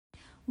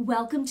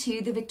Welcome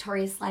to the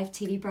Victorious Life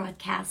TV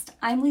broadcast.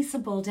 I'm Lisa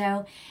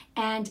Boldo,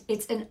 and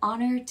it's an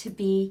honor to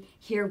be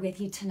here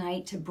with you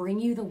tonight to bring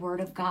you the Word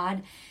of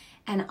God.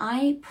 And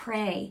I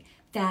pray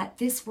that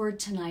this word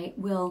tonight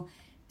will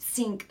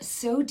sink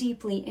so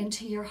deeply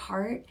into your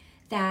heart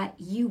that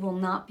you will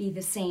not be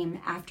the same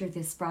after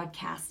this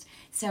broadcast.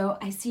 So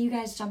I see you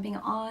guys jumping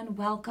on.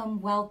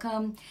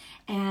 Welcome.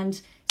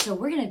 And so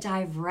we're going to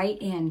dive right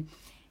in.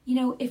 You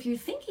know, if you're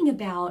thinking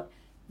about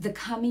the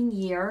coming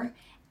year,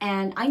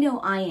 and I know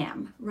I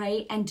am,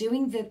 right? And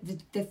doing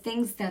the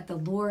things that the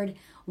Lord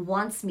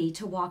wants me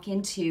to walk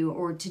into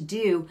or to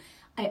do,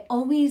 I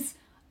always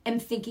am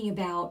thinking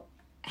about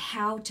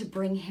how to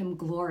bring Him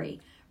glory,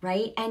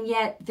 right? And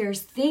yet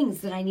there's things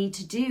that I need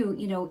to do,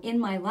 in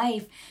my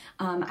life.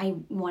 I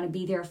want to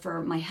be there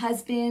for my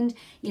husband,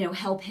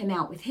 help him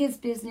out with his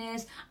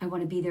business. I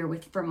want to be there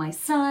for my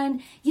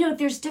son.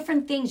 There's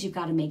different things. You've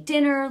got to make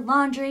dinner,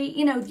 laundry,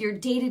 your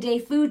day-to-day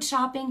food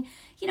shopping,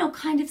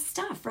 kind of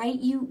stuff, right?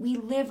 We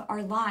live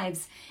our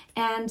lives,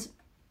 and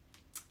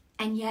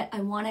yet I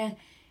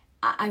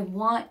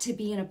want to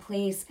be in a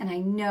place, and I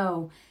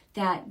know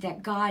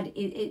that God,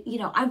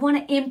 I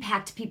want to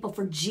impact people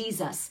for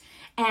Jesus.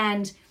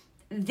 And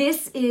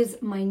this is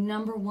my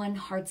number one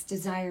heart's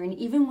desire. And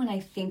even when I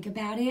think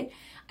about it,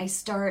 I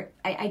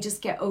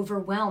just get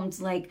overwhelmed,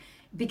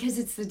 because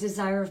it's the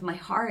desire of my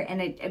heart,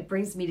 and it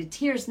brings me to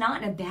tears,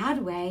 not in a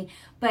bad way,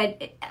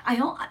 but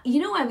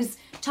I was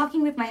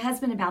talking with my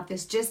husband about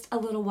this just a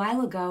little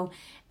while ago,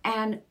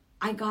 and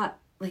I got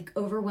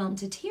overwhelmed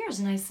to tears,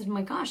 and I said, oh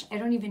my gosh, I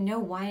don't even know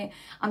why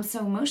I'm so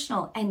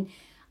emotional. And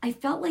I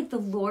felt like the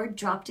Lord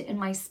dropped it in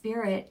my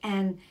spirit,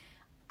 and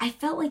I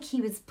felt like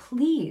He was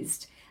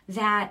pleased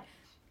that,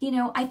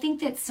 I think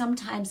that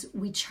sometimes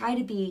we try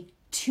to be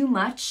too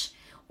much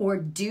or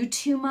do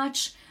too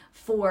much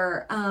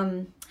for,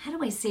 how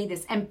do I say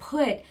this, and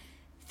put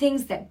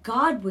things that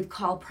God would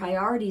call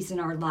priorities in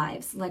our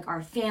lives, like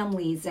our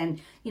families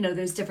and,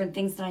 those different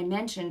things that I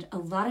mentioned. A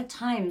lot of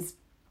times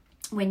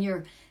when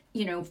you're,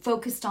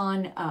 focused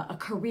on a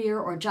career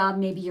or job,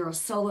 maybe you're a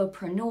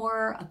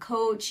solopreneur, a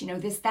coach,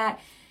 this, that,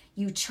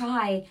 you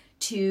try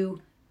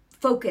to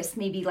focus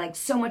maybe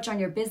so much on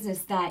your business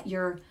that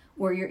your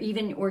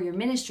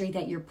ministry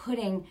that you're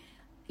putting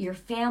your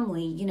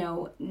family,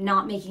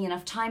 not making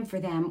enough time for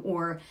them,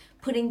 or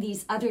putting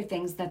these other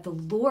things that the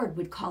Lord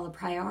would call a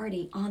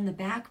priority on the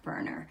back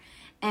burner.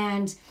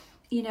 And,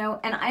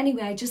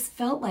 anyway, I just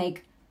felt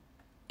like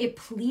it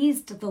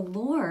pleased the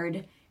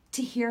Lord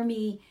to hear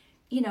me,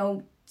 He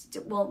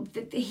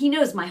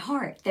knows my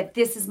heart, that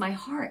this is my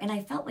heart. And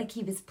I felt like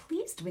He was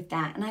pleased with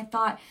that. And I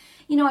thought,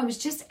 I was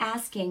just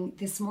asking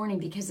this morning,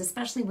 because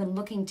especially when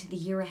looking to the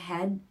year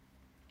ahead,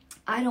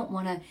 I don't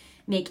want to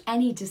make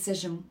any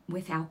decision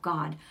without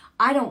God.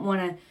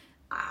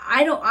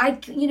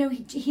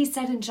 He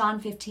said in John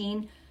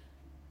 15,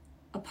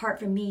 apart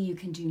from me, you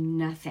can do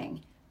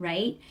nothing,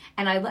 right?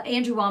 And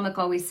Andrew Womack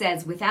always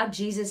says, without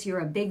Jesus, you're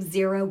a big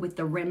zero with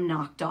the rim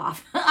knocked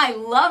off. I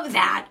love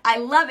that. I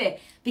love it,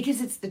 because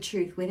it's the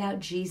truth. Without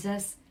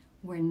Jesus,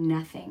 we're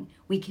nothing.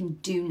 We can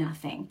do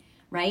nothing,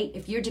 right?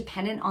 If you're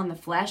dependent on the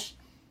flesh,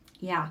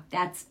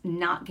 that's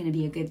not going to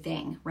be a good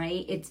thing,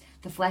 right? It's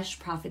the flesh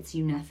profits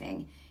you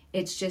nothing.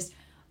 It's just,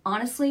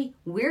 honestly,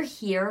 we're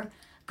here.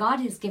 God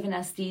has given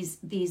us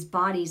these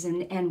bodies,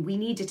 and we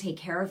need to take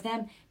care of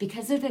them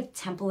because they're the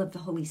temple of the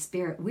Holy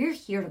Spirit. We're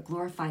here to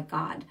glorify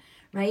God,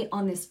 right,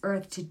 on this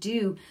earth, to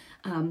do,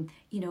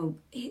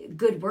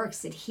 good works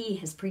that He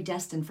has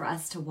predestined for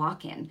us to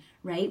walk in,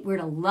 right? We're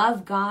to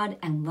love God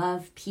and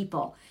love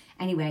people.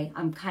 Anyway,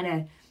 I'm kind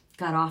of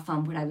got off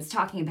on what I was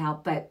talking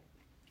about, but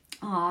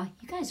aw,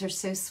 you guys are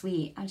so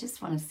sweet. I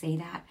just want to say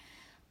that.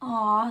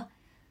 Aw,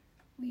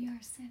 we are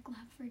sick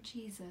love for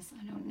Jesus.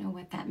 I don't know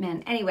what that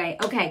meant. Anyway,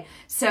 okay,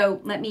 so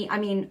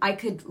I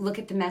could look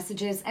at the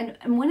messages, and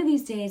one of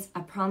these days, I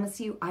promise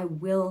you, I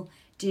will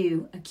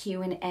do a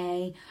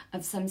Q&A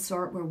of some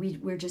sort where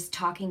we're just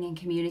talking and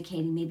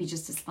communicating, maybe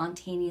just a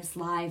spontaneous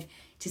live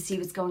to see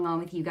what's going on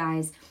with you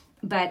guys.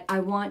 But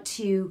I want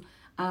to,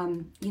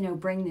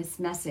 bring this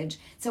message.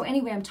 So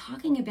anyway, I'm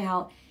talking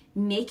about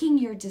making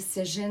your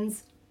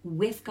decisions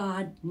with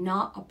God,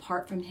 not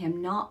apart from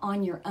Him, not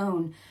on your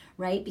own,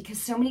 right? Because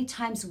so many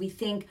times we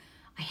think,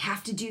 I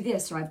have to do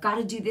this, or I've got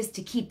to do this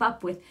to keep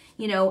up with,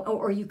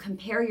 or you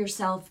compare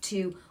yourself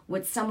to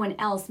what someone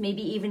else,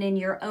 maybe even in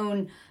your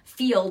own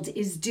field,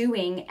 is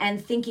doing,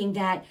 and thinking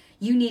that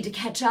you need to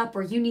catch up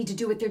or you need to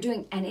do what they're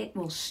doing, and it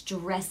will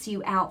stress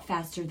you out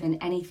faster than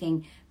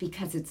anything,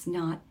 because it's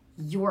not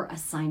your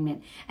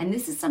assignment. And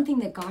this is something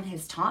that God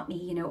has taught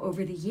me,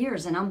 over the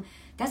years, and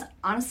that's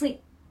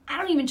honestly, I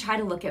don't even try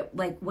to look at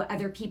what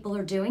other people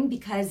are doing,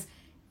 because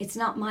it's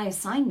not my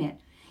assignment.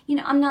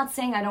 I'm not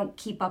saying I don't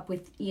keep up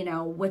with,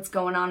 what's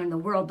going on in the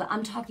world, but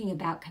I'm talking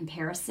about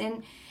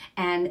comparison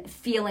and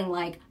feeling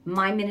like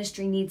my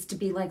ministry needs to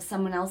be like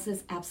someone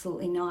else's.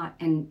 Absolutely not.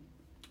 And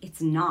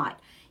it's not,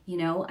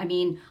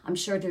 I'm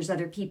sure there's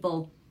other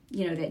people,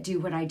 that do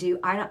what I do.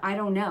 I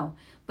don't know,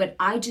 but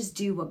I just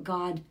do what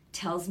God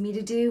tells me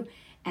to do.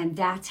 And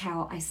that's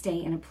how I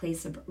stay in a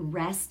place of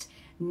rest,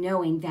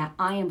 knowing that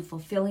I am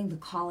fulfilling the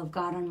call of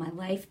God on my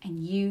life, and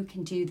you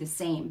can do the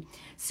same.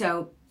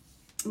 So,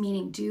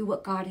 meaning do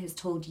what God has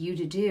told you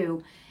to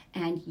do,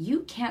 and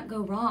you can't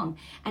go wrong.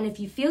 And if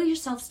you feel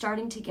yourself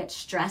starting to get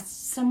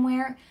stressed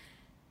somewhere,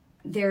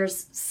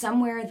 there's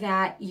somewhere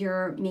that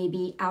you're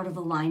maybe out of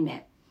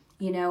alignment,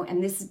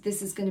 and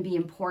this is going to be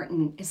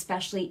important,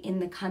 especially in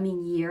the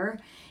coming year,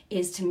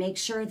 is to make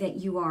sure that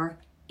you are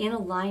in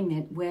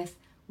alignment with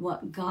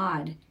what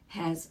God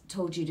has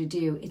told you to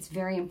do. It's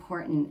very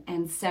important.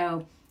 And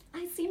so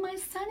I see my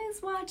son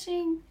is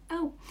watching.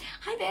 Oh,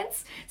 hi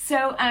Vince.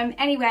 So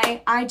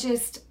anyway, I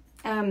just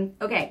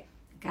okay,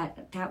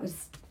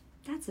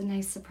 that's a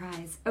nice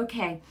surprise.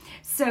 Okay,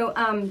 so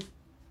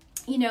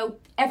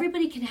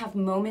everybody can have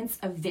moments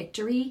of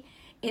victory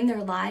in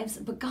their lives,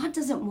 but God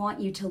doesn't want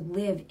you to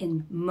live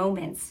in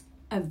moments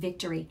of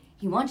victory.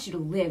 He wants you to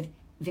live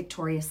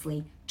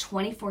victoriously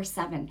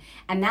 24/7.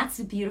 And that's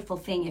the beautiful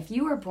thing. If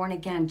you are born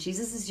again,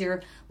 Jesus is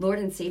your Lord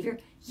and Savior,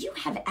 you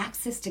have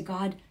access to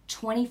God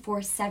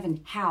 24/7.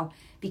 How?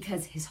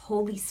 Because his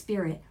Holy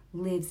Spirit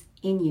lives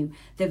in you.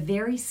 The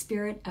very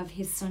Spirit of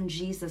his Son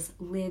Jesus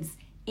lives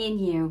in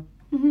you.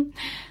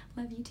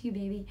 Love you too,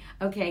 baby.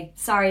 Okay,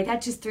 sorry,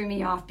 that just threw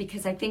me off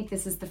because I think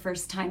this is the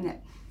first time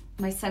that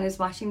my son is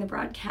watching the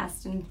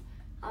broadcast and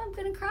I'm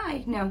gonna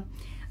cry. No.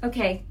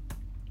 Okay,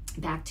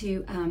 back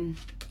to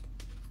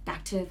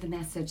the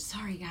message.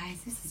 Sorry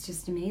guys, this is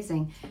just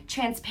amazing.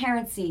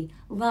 Transparency,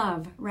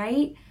 love,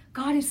 right?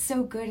 God is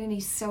so good and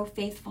he's so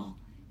faithful.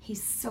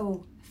 He's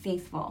so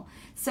faithful.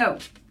 So,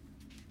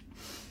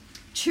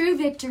 true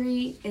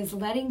victory is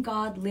letting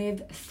God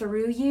live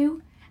through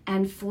you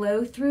and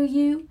flow through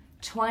you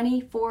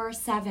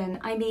 24/7.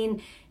 I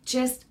mean,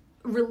 just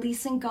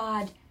releasing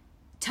God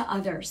to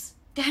others.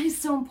 That is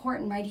so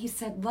important, right? He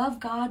said,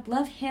 love God,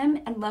 love him,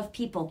 and love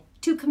people.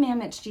 2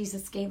 commandments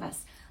Jesus gave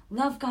us.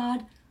 Love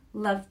God,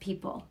 love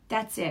people.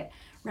 That's it,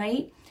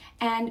 right?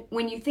 And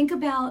when you think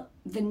about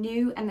the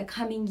new and the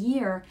coming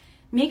year,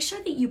 make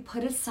sure that you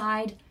put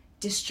aside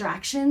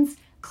distractions,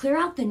 clear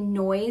out the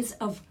noise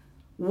of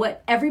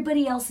what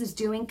everybody else is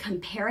doing,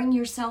 comparing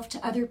yourself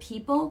to other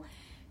people.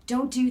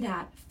 Don't do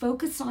that.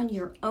 Focus on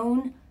your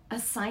own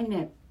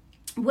assignment.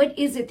 What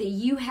is it that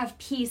you have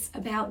peace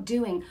about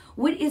doing?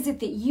 What is it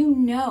that you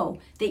know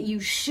that you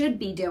should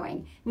be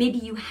doing? Maybe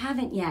you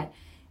haven't yet.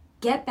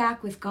 Get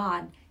back with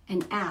God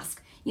and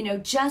ask.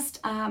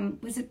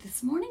 Was it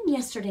this morning?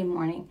 Yesterday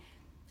morning.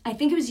 I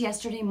think it was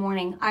yesterday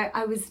morning.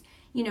 I was,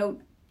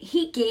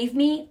 he gave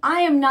me,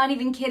 I am not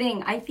even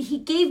kidding. He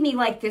gave me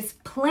like this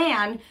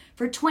plan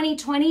for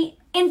 2020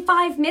 in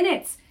 5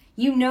 minutes.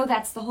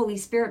 That's the Holy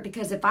Spirit,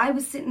 because if I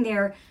was sitting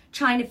there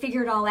trying to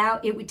figure it all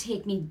out, it would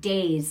take me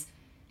days.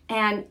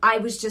 And I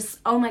was just,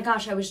 oh my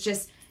gosh, I was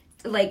just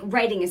like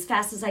writing as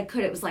fast as I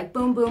could. It was like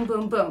boom, boom,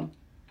 boom, boom.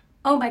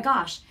 Oh my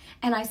gosh.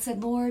 And I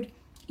said, Lord,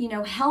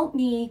 help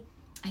me.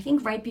 I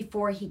think right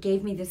before he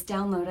gave me this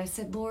download, I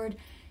said, Lord,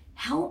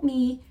 help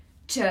me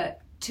to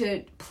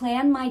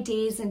plan my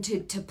days and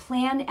to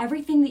plan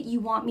everything that you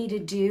want me to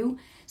do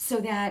so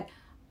that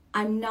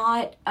I'm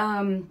not,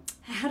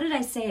 how did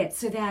I say it?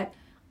 So that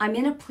I'm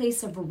in a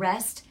place of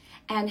rest,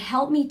 and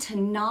help me to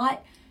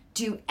not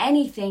do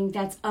anything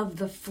that's of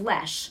the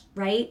flesh,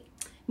 right?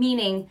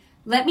 Meaning,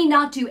 let me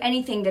not do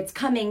anything that's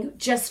coming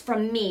just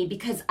from me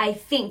because I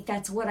think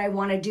that's what I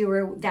want to do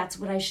or that's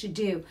what I should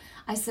do.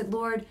 I said,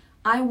 Lord,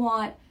 I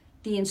want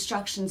the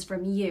instructions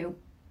from you.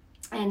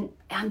 And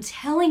I'm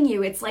telling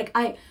you, it's like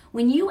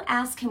when you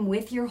ask him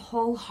with your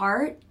whole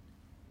heart,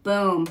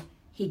 boom,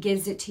 he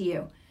gives it to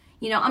you.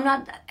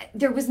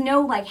 There was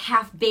no like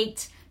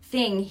half-baked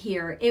thing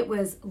here. It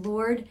was,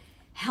 Lord,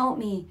 help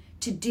me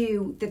to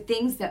do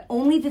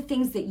only the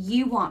things that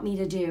you want me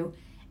to do.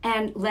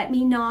 And let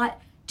me not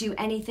do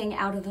anything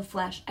out of the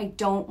flesh. I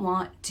don't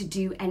want to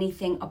do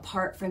anything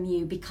apart from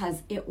you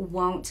because it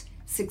won't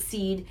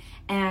succeed.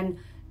 And,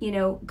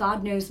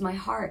 God knows my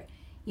heart.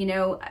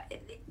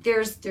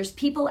 There's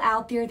people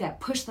out there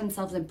that push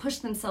themselves and push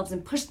themselves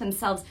and push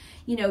themselves,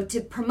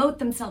 to promote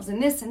themselves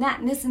and this and that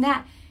and this and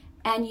that.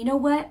 And you know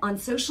what? On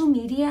social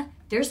media,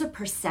 there's a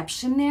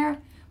perception there,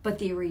 but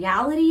the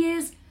reality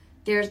is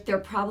there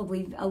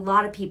probably a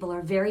lot of people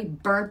are very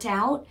burnt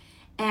out,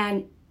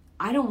 and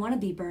I don't want to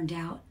be burned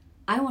out.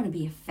 I want to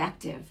be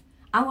effective.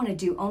 I want to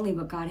do only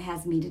what God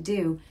has me to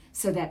do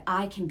so that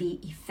I can be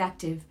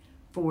effective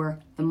for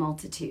the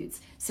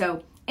multitudes.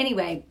 So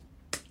anyway,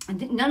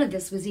 none of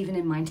this was even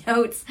in my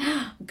notes.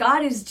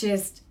 God is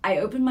just, I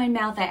opened my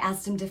mouth, I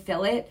asked him to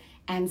fill it.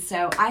 And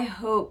so I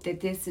hope that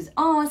this is,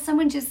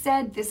 someone just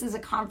said this is a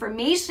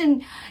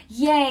confirmation.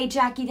 Yay,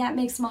 Jackie, that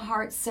makes my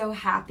heart so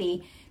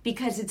happy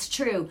because it's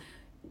true.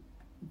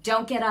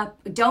 Don't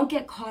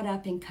get caught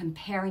up in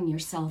comparing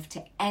yourself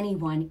to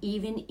anyone,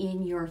 even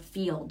in your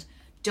field.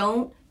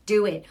 Don't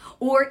do it.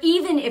 Or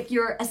even if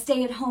you're a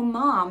stay-at-home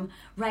mom,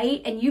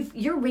 right? And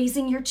you're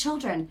raising your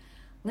children.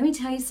 Let me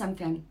tell you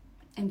something.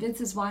 And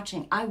Vince is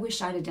watching. I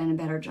wish I'd have done a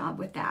better job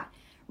with that,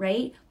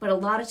 right? But a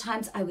lot of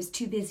times I was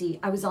too busy.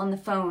 I was on the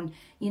phone,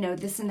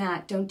 this and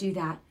that. Don't do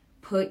that.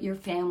 Put your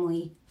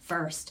family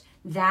first.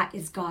 That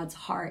is God's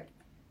heart,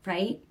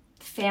 right?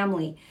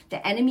 Family.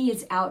 The enemy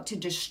is out to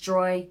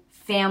destroy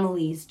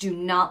families. Do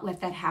not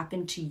let that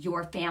happen to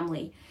your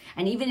family.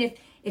 And even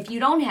if you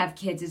don't have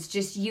kids, it's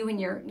just you and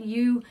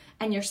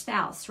your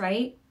spouse,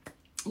 right?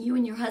 You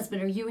and your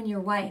husband or you and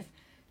your wife.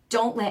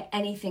 Don't let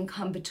anything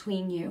come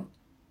between you.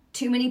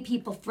 Too many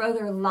people throw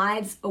their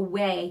lives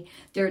away,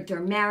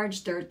 their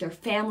marriage, their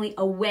family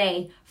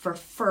away for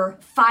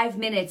 5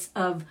 minutes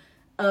of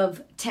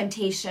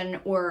temptation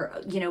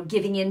or,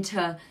 giving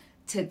into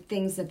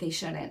things that they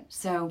shouldn't.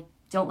 So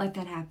don't let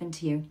that happen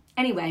to you.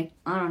 Anyway,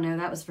 I don't know,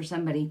 that was for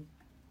somebody.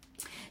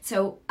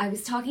 So I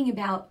was talking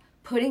about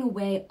putting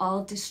away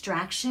all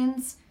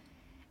distractions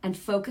and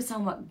focus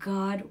on what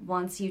God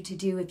wants you to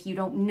do. If you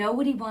don't know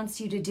what he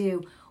wants you to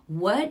do,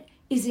 what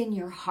is in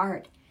your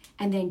heart?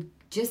 And then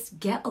just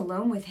get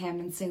alone with him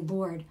and say,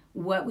 Lord,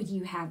 what would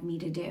you have me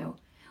to do?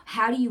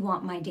 How do you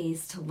want my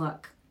days to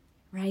look?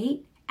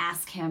 Right?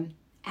 Ask him.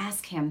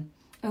 Ask him.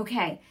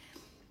 Okay.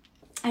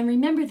 And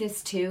remember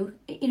this too.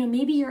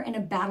 Maybe you're in a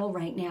battle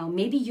right now.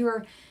 Maybe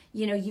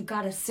you've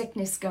got a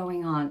sickness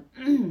going on.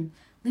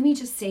 Let me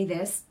just say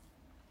this.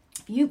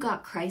 You've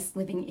got Christ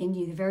living in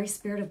you, the very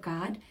Spirit of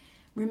God.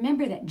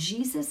 Remember that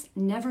Jesus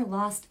never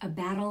lost a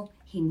battle.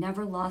 He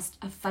never lost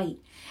a fight.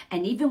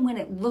 And even when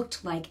it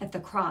looked like at the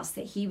cross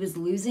that he was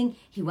losing,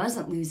 he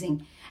wasn't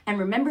losing. And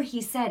remember,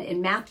 he said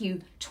in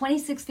Matthew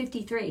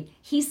 26:53,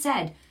 he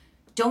said,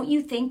 don't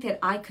you think that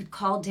I could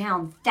call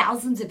down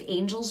thousands of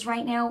angels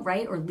right now,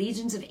 right? Or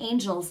legions of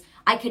angels.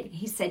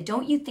 He said,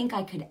 don't you think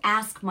I could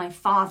ask my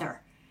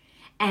Father?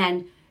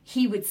 And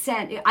he would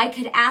I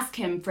could ask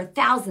him for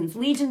thousands,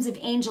 legions of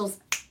angels,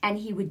 and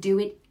he would do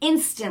it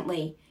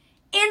instantly.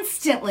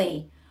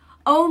 Instantly.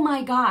 Oh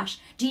my gosh.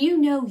 Do you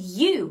know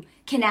you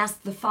can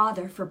ask the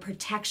Father for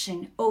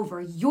protection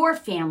over your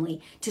family,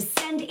 to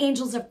send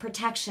angels of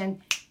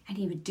protection, and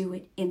he would do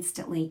it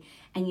instantly.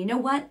 And you know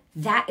what?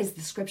 That is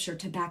the scripture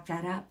to back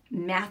that up.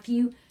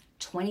 Matthew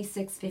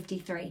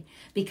 26:53.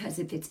 Because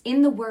if it's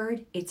in the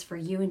word, it's for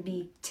you and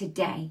me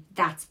today.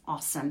 That's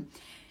awesome.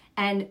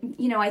 And,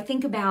 I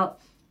think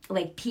about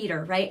like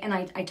Peter, right? And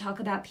I talk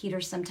about Peter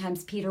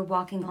sometimes, Peter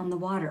walking on the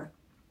water.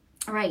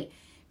 All right.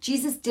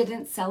 Jesus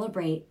didn't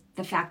celebrate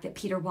the fact that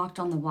Peter walked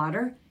on the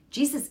water.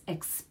 Jesus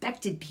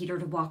expected Peter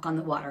to walk on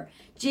the water.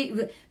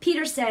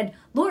 Peter said,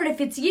 Lord,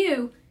 if it's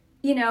you,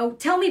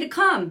 tell me to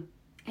come.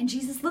 And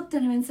Jesus looked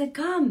at him and said,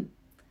 come.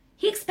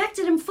 He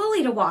expected him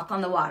fully to walk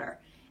on the water.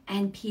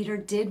 And Peter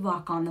did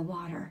walk on the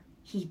water.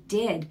 He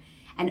did.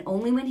 And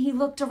only when he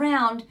looked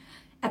around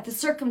at the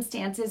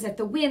circumstances, at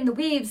the wind, the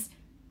waves,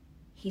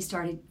 he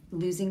started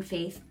losing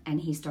faith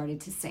and he started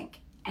to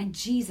sink. And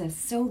Jesus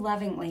so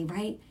lovingly,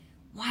 right?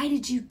 Why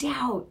did you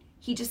doubt?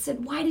 He just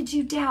said, why did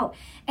you doubt?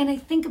 And I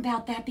think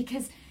about that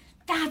because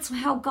that's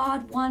how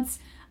God wants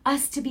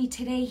us to be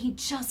today. He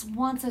just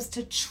wants us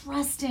to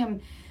trust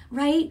him,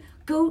 right?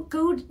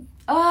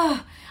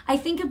 I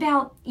think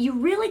about, you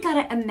really got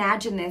to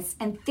imagine this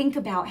and think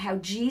about how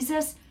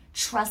Jesus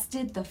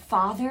trusted the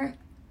Father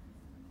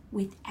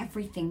with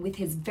everything, with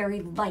his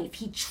very life.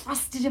 He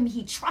trusted him.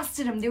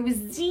 There was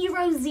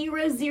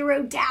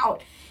zero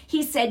doubt.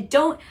 He said,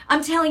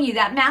 I'm telling you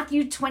that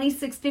Matthew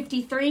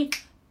 26:53,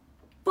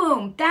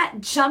 boom, that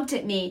jumped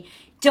at me.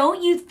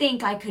 Don't you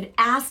think I could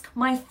ask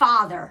my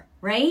Father,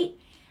 right?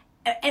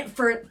 And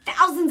for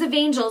thousands of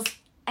angels,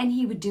 and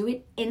he would do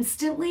it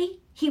instantly?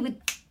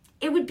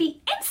 It would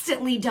be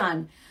instantly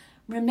done.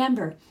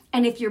 Remember,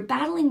 and if you're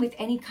battling with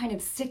any kind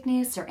of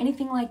sickness or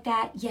anything like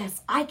that,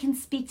 yes, I can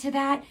speak to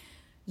that.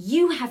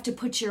 You have to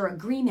put your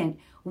agreement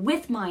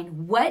with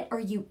mine. What are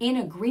you in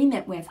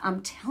agreement with?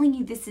 I'm telling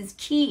you, this is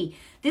key.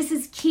 This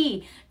is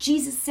key.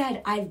 Jesus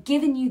said, I've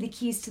given you the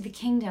keys to the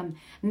kingdom.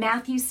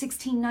 Matthew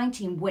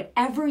 16:19,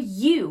 whatever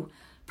you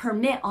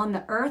permit on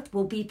the earth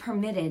will be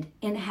permitted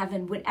in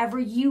heaven. Whatever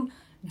you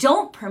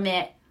don't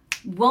permit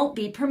won't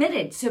be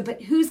permitted. So,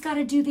 but who's got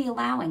to do the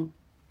allowing?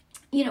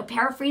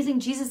 Paraphrasing,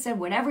 Jesus said,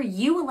 whatever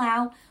you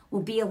allow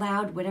will be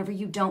allowed. Whatever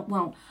you don't,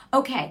 won't.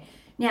 Okay.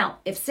 Now,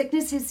 if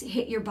sickness has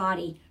hit your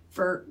body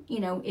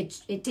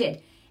it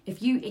did.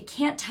 It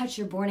can't touch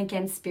your born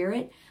again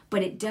spirit,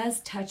 but it does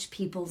touch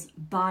people's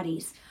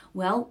bodies.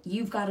 Well,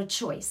 you've got a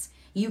choice.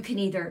 You can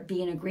either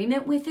be in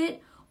agreement with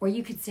it, or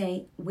you could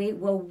say, wait,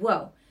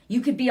 whoa. You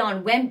could be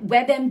on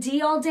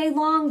WebMD all day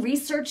long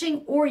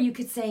researching, or you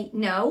could say,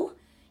 no.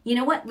 You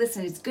know what?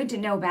 Listen, it's good to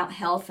know about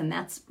health, and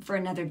that's for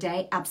another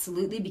day,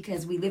 absolutely,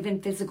 because we live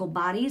in physical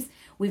bodies.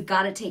 We've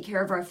got to take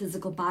care of our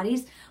physical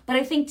bodies. But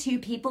I think, too,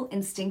 people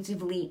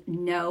instinctively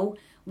know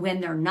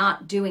when they're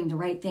not doing the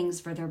right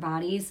things for their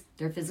bodies,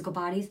 their physical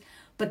bodies.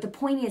 But the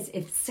point is,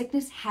 if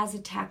sickness has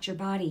attacked your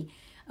body,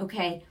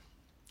 okay,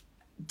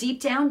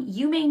 deep down,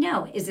 you may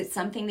know. Is it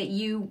something that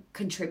you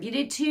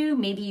contributed to?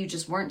 Maybe you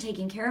just weren't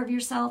taking care of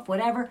yourself,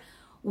 whatever.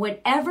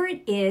 Whatever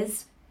it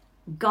is,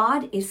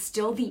 God is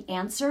still the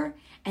answer.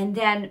 And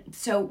then,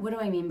 so what do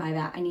I mean by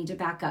that? I need to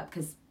back up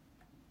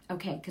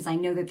because I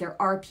know that there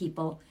are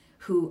people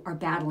who are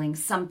battling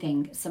some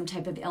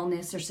type of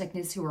illness or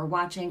sickness who are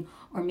watching,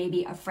 or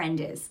maybe a friend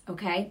is,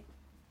 okay?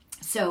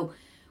 So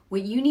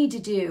what you need to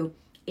do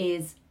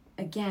is,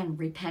 again,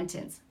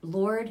 repentance.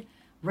 Lord,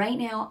 right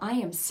now I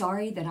am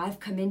sorry that I've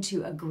come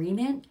into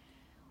agreement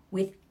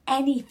with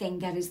anything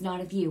that is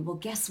not of you. Well,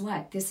 guess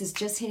what? This is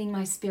just hitting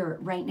my spirit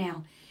right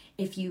now.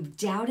 If you've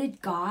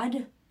doubted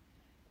God,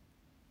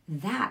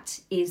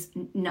 that's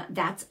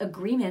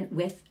agreement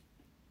with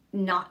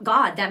not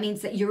God. That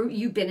means that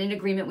you've been in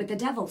agreement with the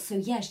devil. So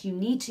yes, you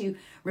need to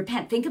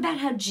repent. Think about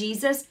how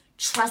Jesus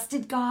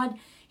trusted God,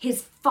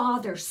 his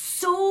Father,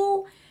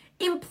 so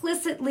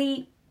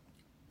implicitly.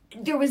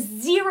 There was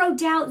zero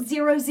doubt,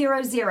 zero,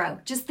 zero, zero.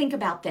 Just think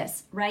about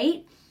this,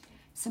 right?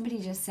 Somebody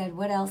just said,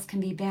 what else can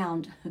be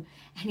bound?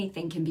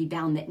 Anything can be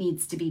bound that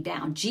needs to be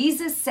bound.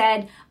 Jesus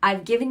said,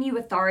 I've given you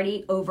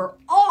authority over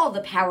all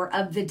the power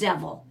of the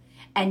devil,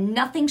 and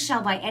nothing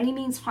shall by any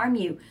means harm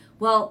you.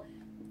 Well,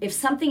 if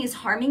something is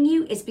harming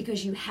you, it's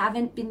because you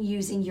haven't been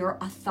using your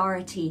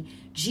authority.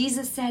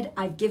 Jesus said,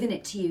 I've given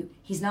it to you.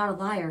 He's not a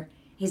liar.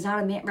 He's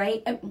not a man,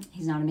 right?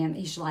 He's not a man that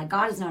he should lie.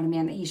 God is not a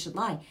man that he should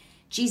lie.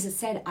 Jesus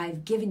said,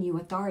 I've given you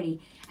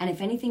authority. And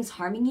if anything's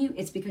harming you,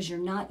 it's because you're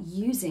not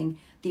using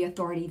the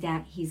authority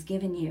that he's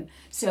given you.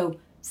 So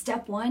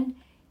step one,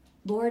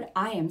 Lord,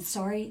 I am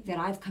sorry that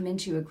I've come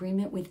into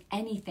agreement with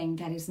anything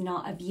that is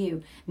not of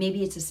you.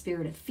 Maybe it's a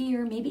spirit of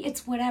fear. Maybe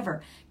it's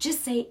whatever.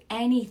 Just say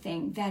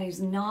anything that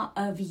is not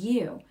of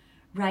you,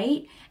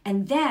 right?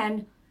 And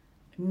then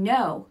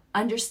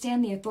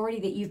understand the authority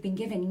that you've been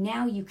given.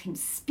 Now you can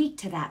speak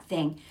to that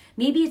thing.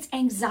 Maybe it's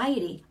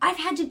anxiety. I've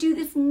had to do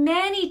this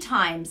many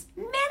times.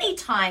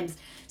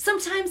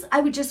 Sometimes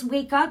I would just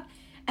wake up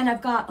and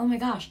I've got, oh my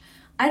gosh,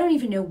 I don't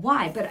even know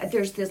why, but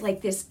there's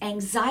this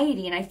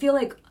anxiety, and I feel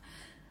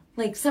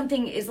like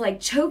something is like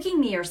choking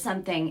me or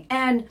something.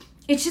 And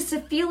it's just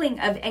a feeling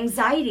of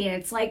anxiety,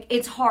 and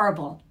it's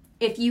horrible.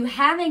 If you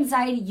have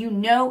anxiety, you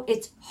know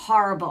it's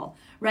horrible,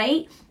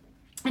 right?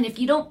 And if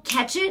you don't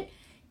catch it,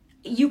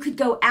 you could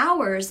go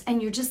hours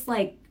and you're just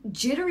like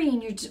jittery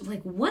and you're just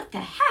like, what the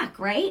heck,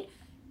 right?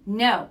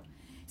 No.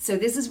 So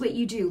this is what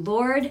you do.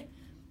 Lord,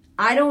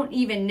 I don't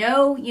even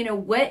know,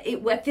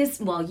 what this,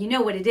 well, you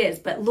know what it is,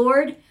 but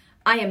Lord,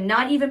 I am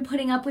not even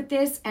putting up with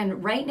this.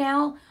 And right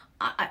now,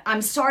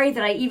 I'm sorry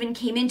that I even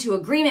came into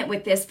agreement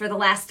with this for the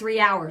last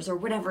 3 hours or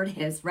whatever it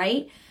is,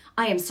 right?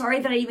 I am sorry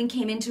that I even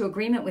came into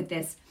agreement with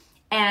this.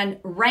 And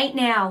right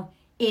now,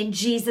 in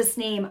Jesus'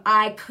 name,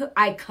 I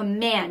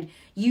command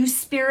you,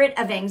 spirit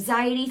of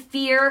anxiety,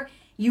 fear,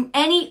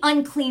 any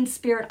unclean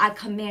spirit, I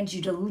command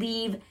you to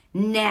leave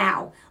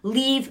now.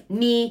 Leave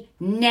me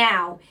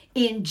now.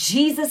 In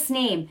Jesus'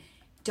 name.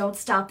 Don't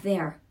stop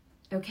there,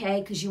 okay?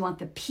 Because you want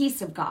the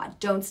peace of God.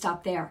 Don't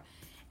stop there.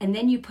 And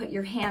then you put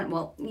your hand,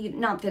 well,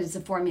 not that it's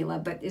a formula,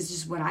 but it's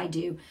just what I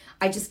do.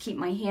 I just keep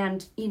my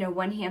hand,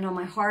 one hand on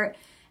my heart,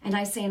 and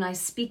I say, and I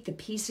speak the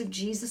peace of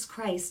Jesus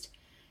Christ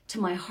to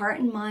my heart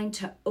and mind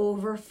to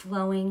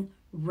overflowing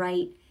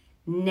right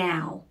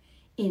now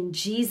in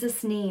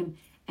Jesus' name.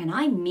 And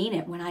I mean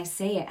it when I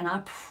say it. And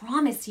I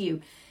promise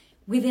you,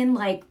 within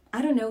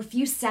a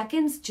few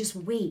seconds, just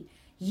wait.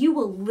 You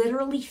will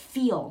literally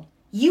feel,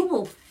 you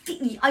will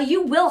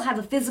have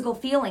a physical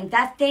feeling.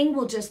 That thing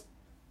will just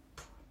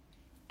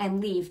and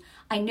leave.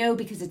 I know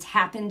because it's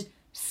happened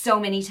so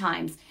many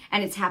times,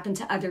 and it's happened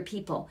to other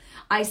people.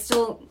 I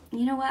still,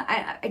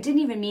 I didn't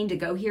even mean to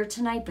go here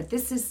tonight, but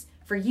this is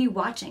for you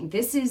watching.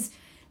 This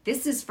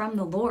is from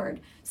the Lord.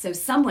 So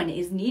someone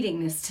is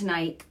needing this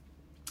tonight,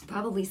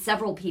 probably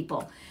several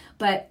people.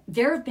 But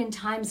there have been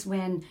times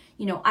when,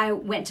 I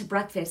went to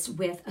breakfast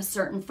with a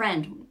certain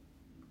friend.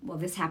 Well,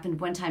 this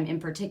happened one time in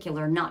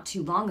particular, not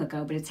too long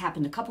ago, but it's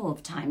happened a couple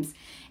of times.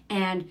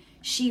 And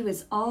she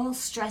was all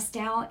stressed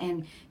out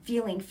and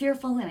feeling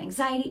fearful and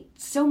anxiety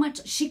so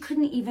much. She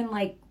couldn't even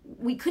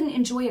we couldn't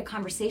enjoy a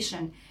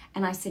conversation.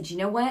 And I said, you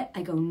know what?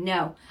 I go,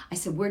 no. I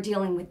said, we're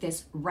dealing with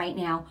this right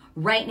now.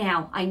 Right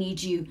now, I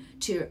need you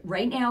to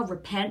right now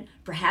repent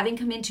for having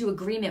come into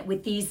agreement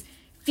with these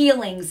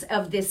feelings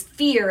of this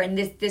fear and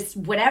this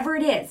whatever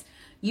it is.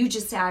 You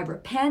just say, I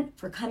repent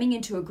for coming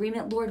into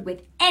agreement, Lord,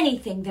 with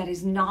anything that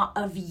is not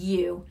of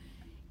you.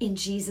 In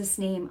Jesus'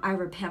 name, I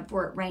repent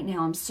for it right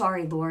now. I'm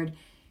sorry, Lord.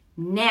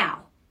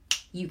 Now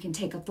you can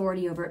take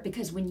authority over it,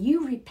 because when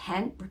you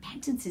repent,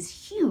 repentance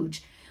is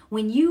huge.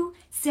 When you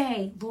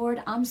say,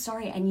 Lord, I'm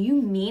sorry, and you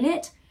mean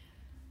it,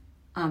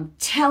 I'm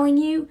telling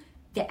you,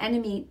 the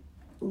enemy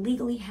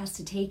legally has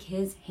to take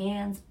his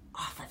hands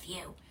off of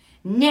you.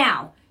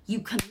 Now you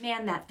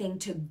command that thing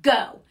to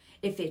go.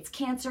 If it's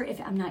cancer,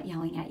 I'm not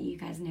yelling at you, you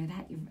guys know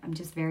that. I'm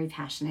just very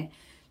passionate.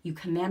 You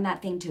command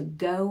that thing to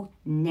go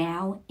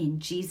now in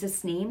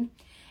Jesus' name.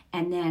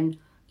 And then,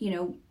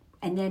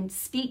 and then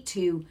speak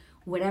to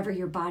whatever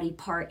your body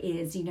part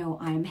is.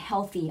 I'm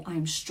healthy,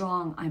 I'm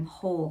strong, I'm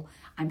whole,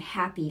 I'm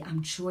happy,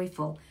 I'm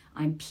joyful,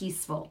 I'm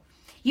peaceful.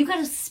 You got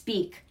to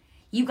speak.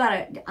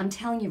 I'm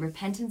telling you,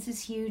 repentance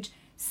is huge.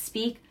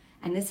 Speak.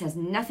 And this has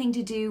nothing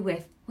to do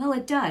with, well,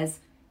 it does,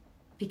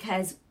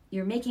 because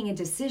you're making a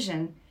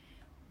decision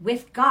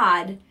with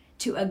God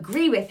to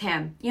agree with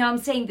him. I'm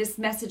saying this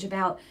message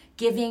about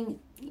giving.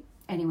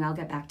 Anyway, I'll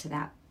get back to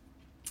that.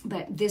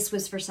 but this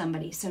was for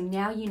somebody. So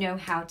now you know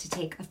how to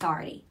take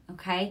authority,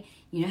 okay?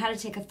 You know how to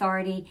take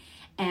authority,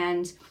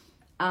 and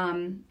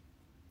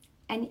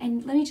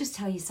let me just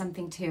tell you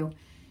something too.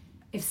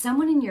 If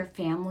someone in your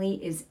family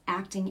is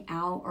acting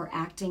out or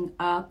acting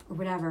up or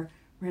whatever,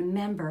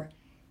 remember,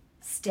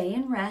 stay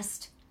and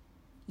rest.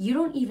 You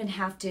don't even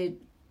have to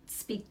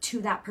speak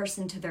to that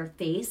person to their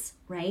face,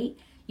 right?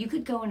 You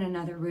could go in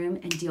another room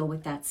and deal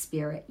with that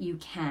spirit. You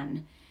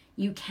can.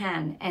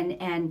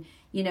 And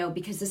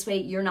because this way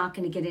you're not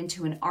going to get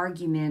into an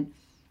argument,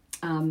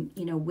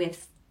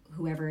 with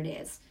whoever it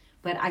is.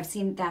 But I've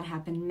seen that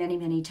happen many,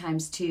 many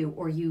times too.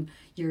 Or you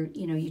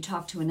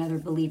talk to another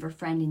believer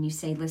friend and you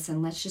say,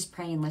 listen, let's just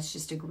pray and let's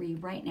just agree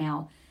right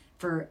now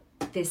for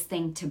this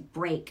thing to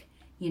break,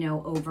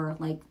 over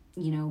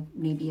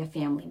maybe a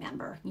family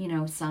member,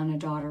 son, a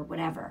daughter,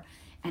 whatever.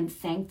 And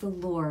thank the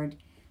Lord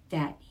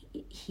that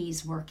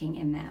he's working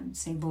in them.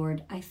 Say,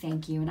 Lord, I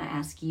thank you and I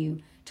ask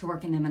you to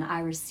work in them, and I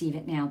receive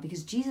it now.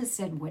 Because Jesus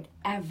said,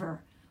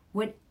 whatever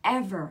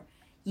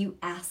you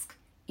ask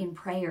in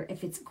prayer,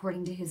 if it's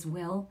according to his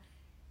will,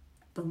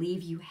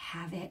 believe you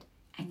have it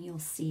and you'll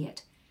see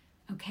it.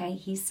 Okay?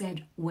 He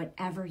said,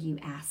 whatever you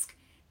ask,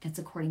 that's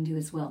according to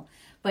his will.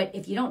 But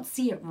if you don't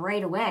see it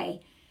right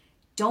away,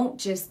 don't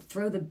just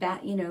throw the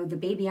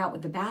baby out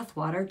with the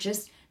bathwater.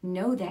 Just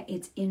know that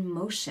it's in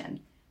motion,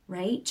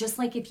 right? Just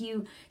like if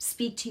you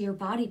speak to your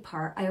body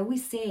part, I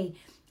always say,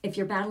 if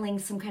you're battling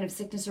some kind of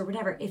sickness or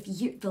whatever,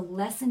 the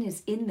lesson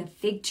is in the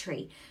fig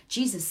tree.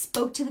 Jesus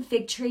spoke to the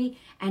fig tree,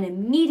 and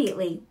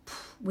immediately,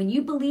 when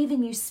you believe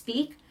and you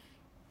speak,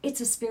 it's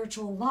a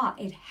spiritual law.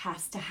 It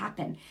has to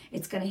happen.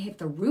 It's going to hit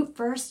the root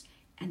first,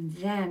 and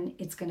then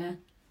it's going to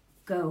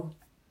go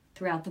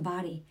throughout the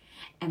body.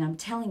 And I'm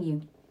telling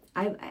you,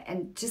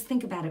 and just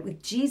think about it.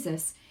 With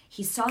Jesus,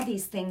 he saw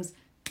these things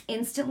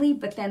instantly,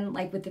 but then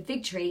like with the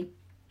fig tree,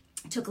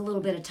 it took a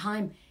little bit of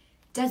time.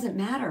 Doesn't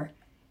matter.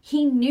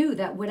 He knew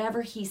that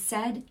whatever he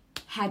said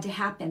had to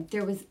happen.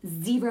 There was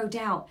zero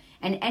doubt.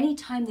 And any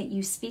time that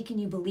you speak and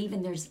you believe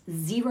and there's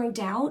zero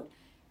doubt,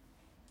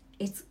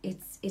 it's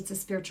a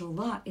spiritual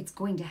law. It's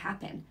going to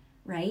happen,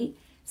 right?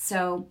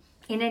 So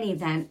in any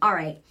event, all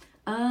right.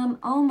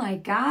 Oh my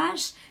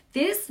gosh,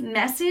 this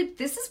message,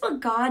 this is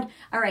what God,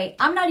 all right,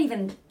 I'm not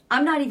even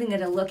going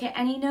to look at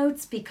any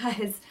notes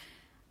because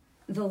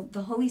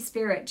the Holy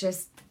Spirit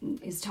just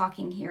is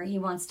talking here. He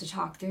wants to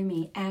talk through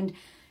me, and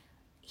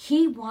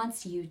he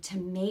wants you to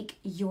make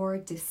your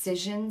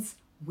decisions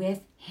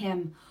with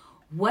him.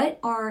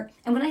 And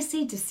when I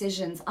say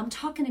decisions, I'm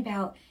talking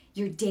about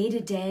your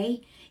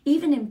day-to-day,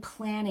 even in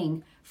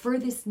planning for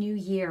this new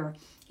year.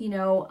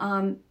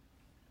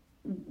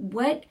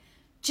 What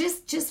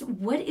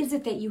is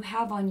it that you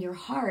have on your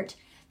heart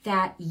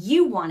that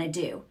you want to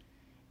do?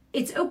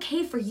 It's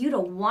okay for you to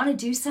want to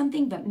do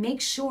something, but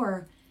make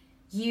sure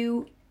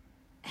you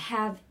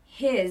have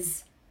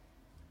his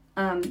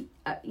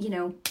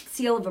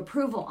seal of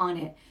approval on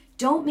it.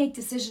 Don't make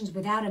decisions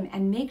without him,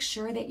 and make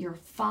sure that you're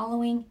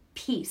following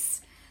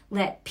peace.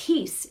 Let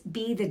peace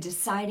be the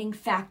deciding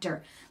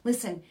factor.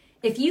 Listen,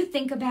 if you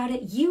think about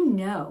it,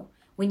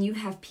 when you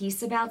have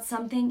peace about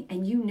something,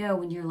 and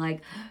when you're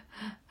like,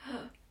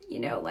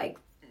 like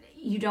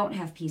you don't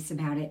have peace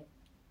about it.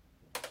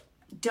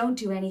 Don't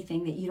do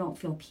anything that you don't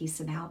feel peace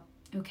about,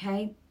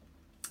 okay?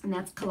 And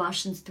that's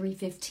Colossians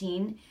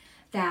 3:15,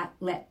 that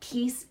let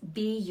peace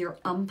be your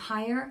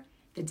umpire,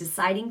 the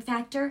deciding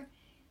factor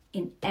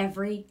in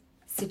every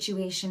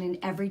situation, in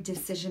every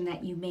decision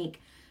that you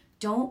make.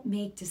 Don't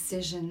make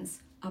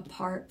decisions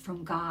apart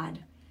from God.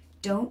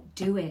 Don't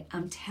do it.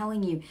 I'm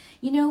telling you.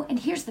 And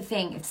here's the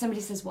thing. If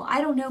somebody says, well,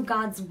 I don't know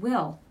God's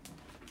will.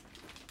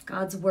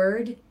 God's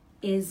word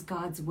is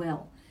God's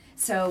will.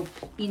 So,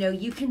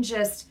 you can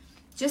just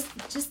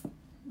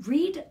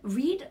read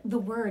the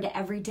word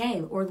every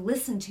day, or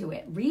listen to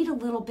it. Read a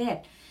little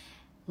bit.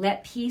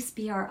 Let peace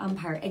be our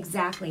umpire.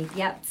 Exactly.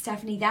 Yep,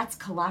 Stephanie, that's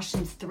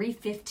Colossians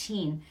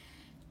 3:15.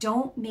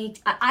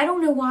 I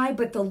don't know why,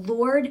 but the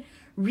Lord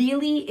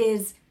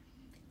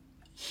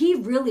he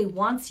really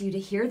wants you to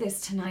hear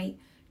this tonight.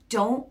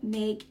 Don't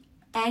make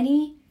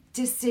any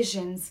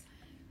decisions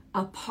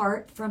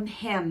apart from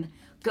him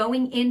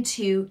going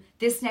into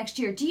this next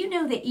year. Do you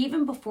know that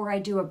even before I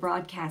do a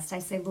broadcast, I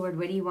say, Lord,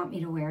 what do you want me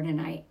to wear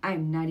tonight?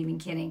 I'm not even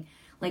kidding.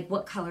 Like,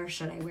 what color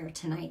should I wear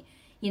tonight?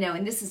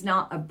 And this is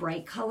not a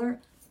bright color,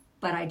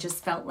 but I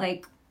just felt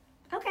like,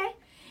 okay,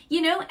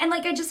 and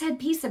like I just had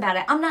peace about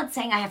it. I'm not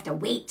saying I have to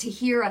wait to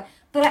hear,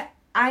 but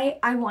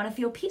I want to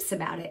feel peace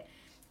about it.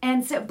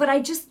 And so, but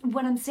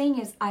what I'm saying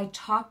is I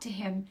talk to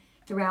him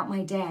throughout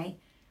my day,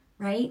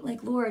 right?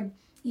 Like, Lord,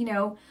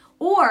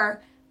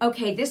 or,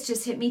 okay, this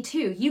just hit me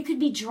too. You could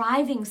be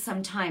driving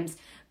sometimes.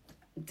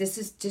 This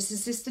is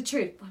just the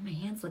truth. Boy, my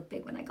hands look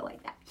big when I go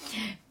like that,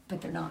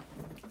 but they're not.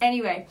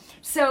 Anyway,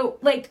 so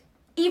like,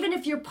 even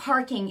if you're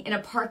parking in a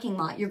parking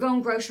lot, you're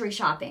going grocery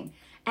shopping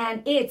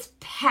and it's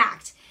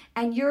packed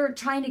and you're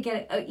trying to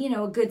get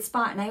a good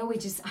spot. And I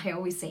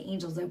always say,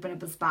 angels, open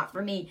up a spot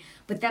for me.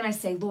 But then I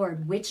say,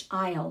 Lord, which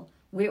aisle,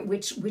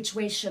 which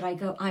way should I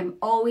go? I'm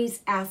always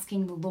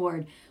asking the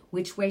Lord,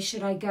 Which way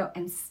should I go?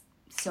 And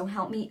so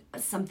help me,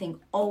 something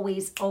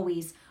always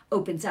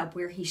opens up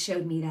where he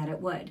showed me that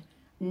it would.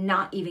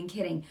 Not even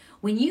kidding.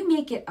 When you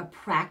make it a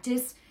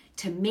practice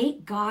to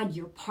make God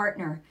your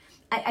partner,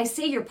 I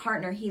say your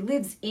partner, he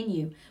lives in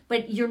you,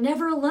 but you're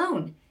never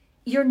alone.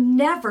 You're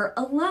never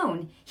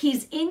alone.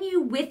 He's in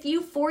you, with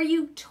you, for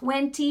you,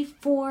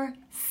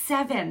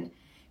 24/7.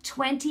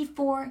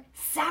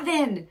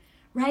 24/7,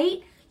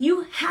 right?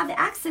 You have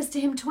access to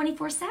him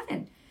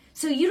 24/7.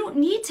 So you don't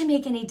need to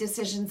make any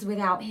decisions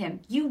without him.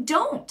 You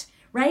don't,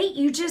 right?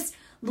 You just,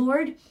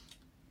 Lord,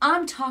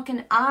 I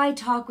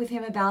talk with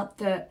him about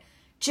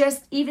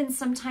just even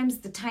sometimes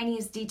the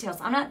tiniest details.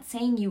 I'm not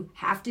saying you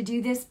have to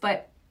do this,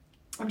 but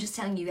I'm just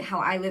telling you how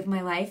I live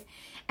my life.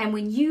 And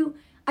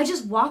I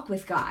just walk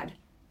with God.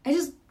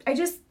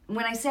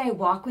 When I say I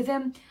walk with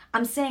him,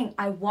 I'm saying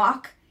I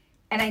walk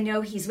and I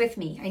know he's with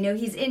me. I know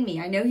he's in me.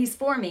 I know he's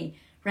for me,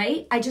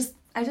 right? I just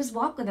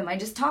walk with him. I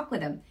just talk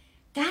with him.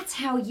 That's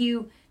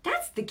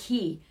the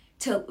key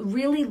to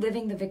really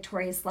living the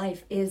victorious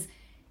life is,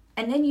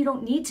 and then you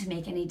don't need to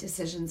make any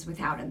decisions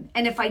without him.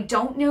 And if I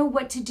don't know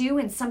what to do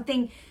and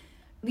something,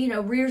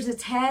 rears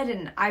its head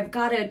and I've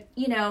got to,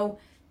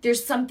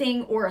 there's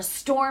something or a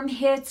storm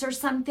hits or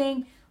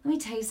something, let me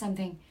tell you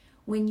something.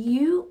 When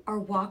you are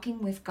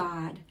walking with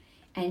God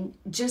and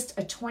just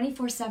a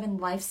 24/7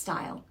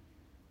 lifestyle,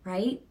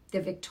 right?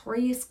 The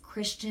victorious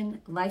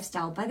Christian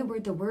lifestyle. By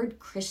the word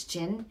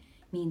Christian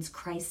means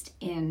Christ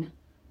in.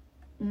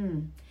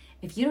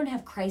 If you don't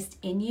have Christ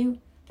in you,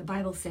 the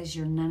Bible says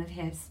you're none of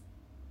his.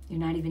 You're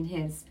not even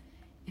his.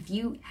 If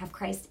you have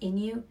Christ in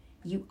you,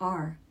 you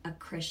are a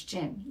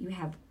Christian. You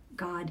have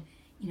God,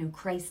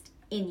 Christ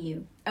in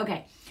you.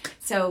 Okay,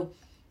 so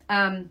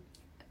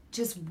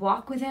just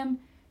walk with him,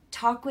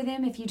 talk with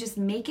him. If you just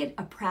make it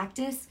a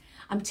practice,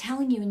 I'm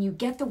telling you, and you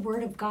get the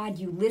word of God,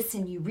 you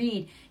listen, you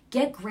read,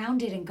 get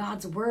grounded in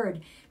God's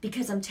word,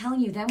 because I'm telling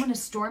you, then when a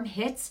storm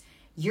hits,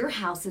 your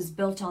house is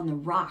built on the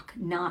rock,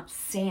 not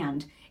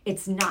sand.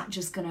 It's not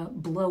just going to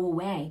blow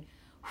away,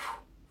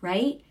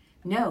 right?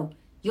 No,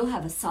 you'll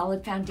have a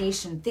solid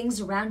foundation. Things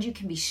around you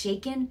can be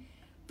shaken,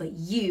 but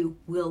you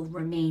will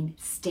remain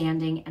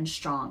standing and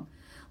strong.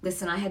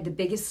 Listen, I had the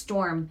biggest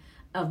storm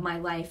of my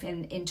life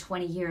in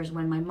 20 years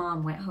when my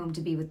mom went home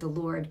to be with the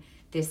Lord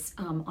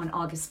on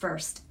August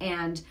 1st.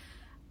 And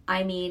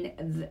I mean,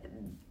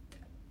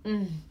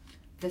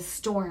 the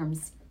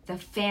storms, the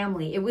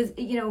family, it was,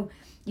 you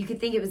could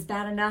think it was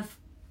bad enough,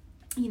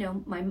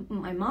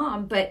 my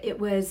mom, but it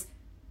was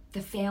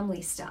the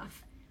family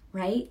stuff,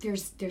 right?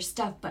 There's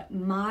stuff, but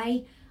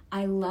I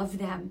love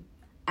them.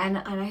 And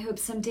I hope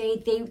someday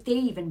they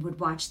even would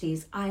watch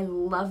these. I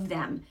love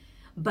them.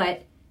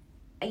 But,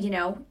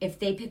 if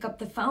they pick up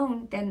the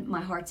phone, then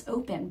my heart's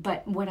open.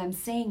 But what I'm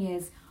saying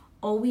is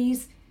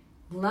always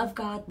love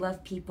God,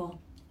 love people,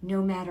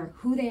 no matter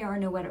who they are,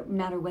 no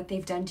matter what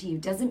they've done to you.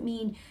 Doesn't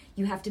mean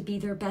you have to be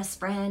their best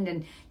friend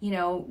and,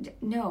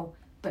 no.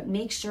 But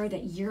make sure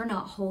that you're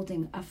not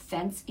holding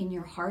offense in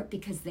your heart,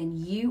 because then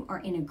you are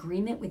in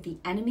agreement with the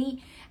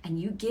enemy and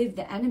you give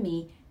the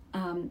enemy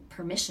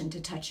permission to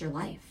touch your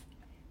life.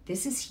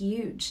 This is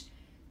huge.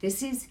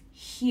 This is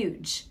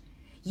huge.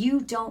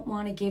 You don't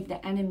want to give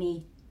the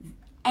enemy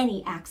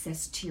any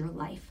access to your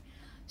life.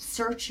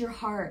 Search your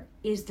heart.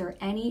 Is there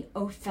any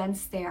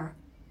offense there?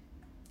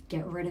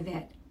 Get rid of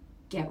it.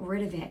 Get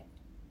rid of it.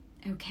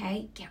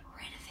 Okay? Get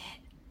rid of it.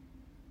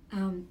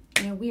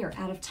 We are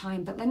out of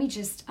time, but let me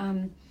just,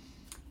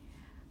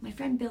 my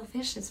friend Bill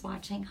Fish is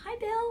watching. Hi,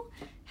 Bill.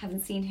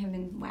 Haven't seen him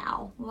in,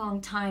 a long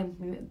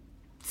time.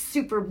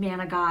 Super man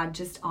of God,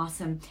 just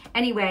awesome.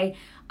 Anyway,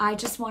 I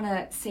just want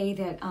to say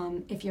that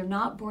if you're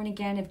not born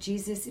again, if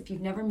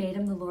you've never made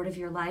him the Lord of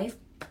your life,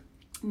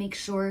 make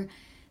sure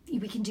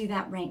we can do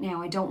that right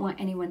now. I don't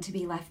want anyone to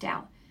be left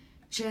out.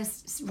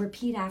 Just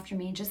repeat after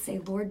me and just say,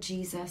 Lord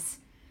Jesus,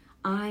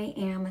 I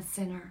am a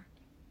sinner.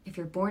 If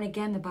you're born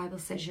again, the Bible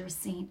says you're a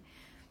saint.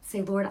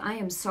 Say, Lord, I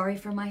am sorry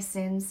for my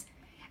sins,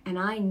 and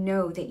I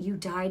know that you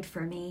died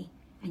for me,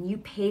 and you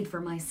paid for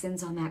my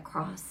sins on that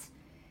cross.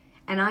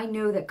 And I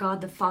know that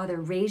God the Father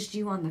raised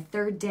you on the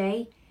third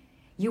day.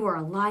 You are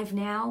alive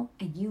now,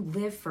 and you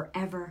live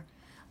forever.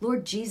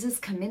 Lord Jesus,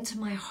 come into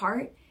my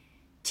heart.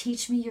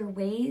 Teach me your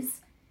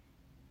ways.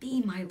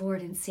 Be my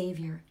Lord and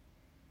Savior.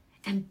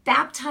 And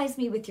baptize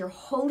me with your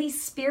Holy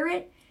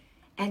Spirit,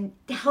 and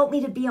help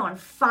me to be on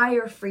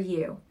fire for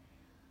you.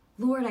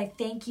 Lord, I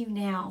thank you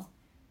now,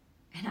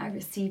 and I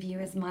receive you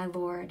as my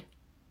Lord.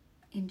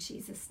 In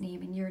Jesus'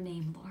 name, in your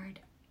name, Lord.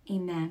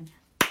 Amen.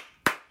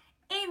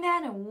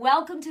 Amen, and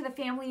welcome to the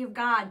family of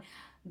God.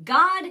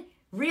 God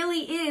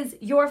really is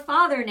your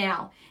Father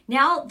now.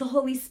 Now the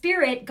Holy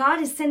Spirit,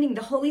 God is sending,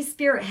 the Holy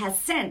Spirit has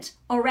sent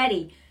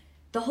already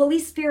the Holy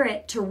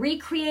Spirit to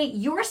recreate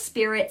your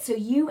spirit so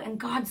you and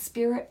God's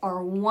Spirit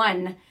are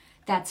one.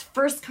 That's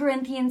 1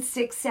 Corinthians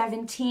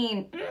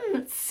 6:17.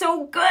 It's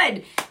so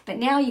good. But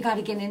now you got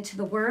to get into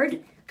the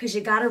Word, because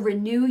you got to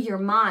renew your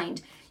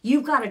mind.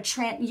 You've got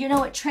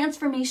to,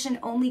 transformation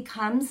only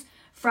comes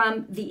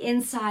from the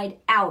inside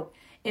out.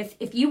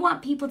 If you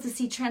want people to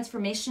see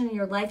transformation in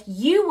your life,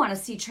 you want to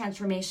see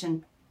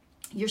transformation.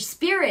 Your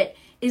spirit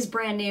is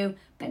brand new,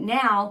 but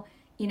now,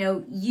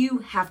 you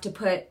have to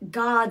put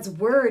God's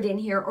word in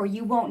here or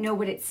you won't know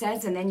what it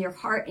says, and then your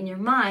heart and your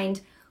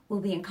mind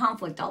will be in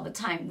conflict all the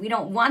time. We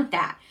don't want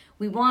that.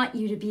 We want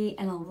you to be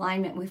in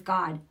alignment with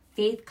God.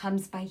 Faith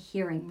comes by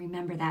hearing.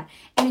 Remember that.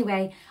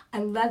 Anyway, I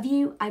love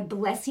you. I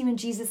bless you in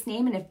Jesus'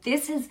 name. And if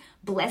this has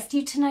blessed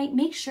you tonight,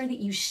 make sure that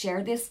you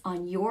share this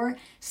on your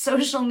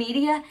social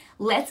media.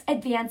 Let's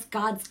advance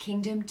God's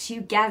kingdom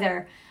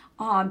together.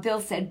 Oh, Bill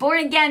said, born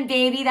again,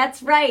 baby.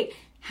 That's right.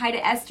 Hi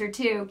to Esther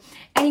too.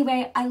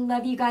 Anyway, I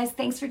love you guys.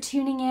 Thanks for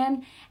tuning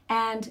in.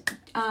 And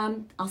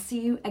I'll see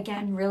you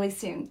again really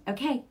soon.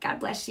 Okay, God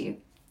bless you.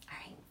 All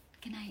right,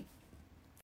 good night.